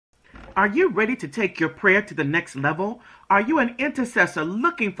Are you ready to take your prayer to the next level? Are you an intercessor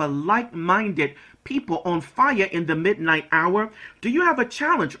looking for like-minded people on fire in the midnight hour? Do you have a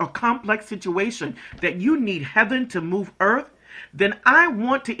challenge or complex situation that you need heaven to move earth? Then I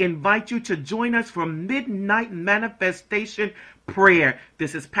want to invite you to join us for Midnight Manifestation Prayer.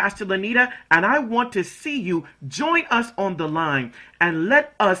 This is Pastor Lenita, and I want to see you join us on the line and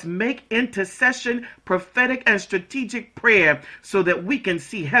let us make intercession, prophetic, and strategic prayer so that we can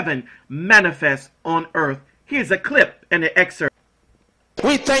see heaven manifest on earth. Here's a clip and an excerpt.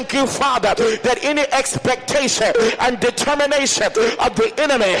 We thank you, Father, that any expectation and determination of the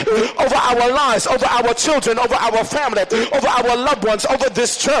enemy over our lives, over our children, over our family, over our loved ones, over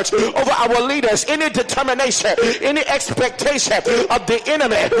this church, over our leaders, any determination, any expectation of the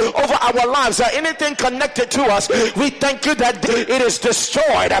enemy over our lives or anything connected to us, we thank you that it is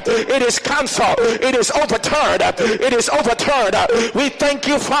destroyed, it is canceled, it is overturned, it is overturned. We thank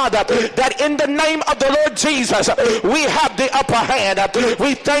you, Father, that in the name of the Lord Jesus, we have the upper hand.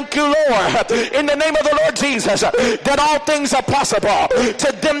 We thank you, Lord, in the name of the Lord Jesus, that all things are possible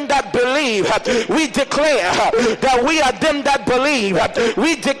to them that believe. We declare that we are them that believe.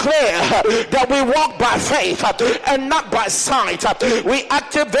 We declare that we walk by faith and not by sight. We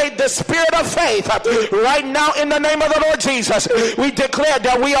activate the spirit of faith right now in the name of the Lord Jesus. We declare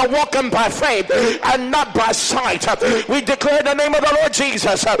that we are walking by faith and not by sight. We declare in the name of the Lord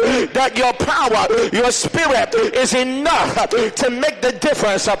Jesus that your power, your spirit is enough to make the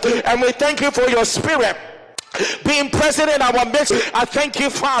difference, and we thank you for your spirit being present in our midst. I thank you,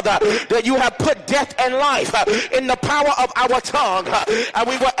 Father, that you have put death and life in the power of our tongue, and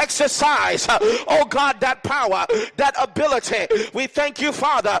we will exercise, oh God, that power, that ability. We thank you,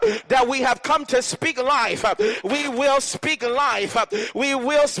 Father, that we have come to speak life. We will speak life. We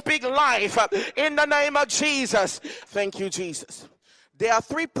will speak life in the name of Jesus. Thank you, Jesus. There are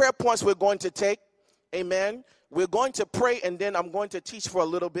 3 prayer points we're going to take. Amen. We're going to pray, and then I'm going to teach for a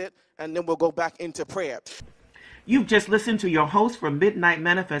little bit, and then we'll go back into prayer. You've just listened to your host for Midnight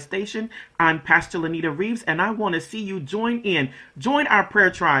Manifestation. I'm Pastor Lenita Reeves, and I want to see you join in. Join our prayer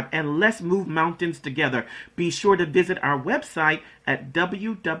tribe, and let's move mountains together. Be sure to visit our website at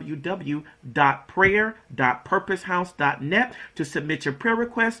www.prayer.purposehouse.net to submit your prayer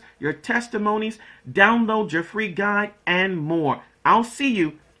requests, your testimonies, download your free guide, and more. I'll see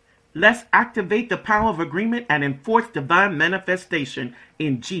you. Let's activate the power of agreement and enforce divine manifestation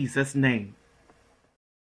in Jesus' name.